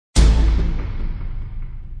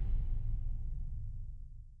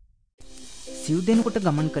සිව් දෙනෙකුට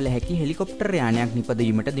ගමන් කළ හැකි හෙලිකොප්ටර් යානයක්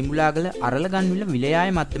නිපදවීමට දිඹුලාගල අරලගන්විල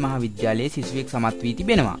විලයාය මධ්‍ය මහාවිද්‍යාලයේ සිසුවෙක් සමත් වී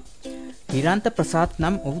තිබෙනවා. නිරන්ත ප්‍රසාද්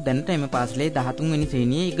නම් ඔහු දැනට එම පාසලේ 13 වෙනි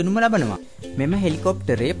ශ්‍රේණියේ ඉගෙනුම ලබනවා. මෙම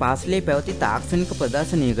හෙලිකොප්ටරේ පාසලේ පැවති තාක්ෂණික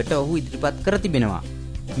ප්‍රදර්ශනයකට ඔහු ඉදිරිපත් කර තිබෙනවා.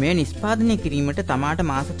 මෙය නිෂ්පාදනය කිරීමට තමාට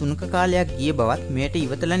මාස 3ක කාලයක් ගිය බවත් මෙයට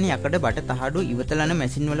ඉවතලන යකඩ බට තහඩු ඉවතලන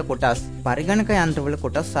මැෂින්වල කොටස් පරිගණක යන්ත්‍රවල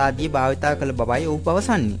කොටස් ආදිය භාවිතා කළ බවයි ඔහු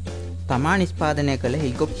පවසන්නේ. තමා නිෂ්පාදනය කළ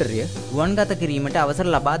හෙලිකොප්ටරය ගුවන්ගත කිරීමට අවසර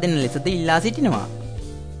ලබා දෙන ලෙසද ඉල්ලා සිටිනවා.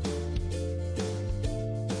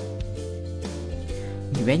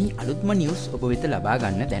 මෙවැනි අලුත්ම නිවුස් ඔබ වෙත ලබා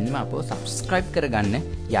ගන්න දැන්ම අපව සබ්ස්ක්‍රයිබ් කරගන්න,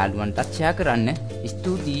 යාළුවන්ටත් ෂෙයා කරන්න.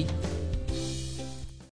 ස්තුතියි.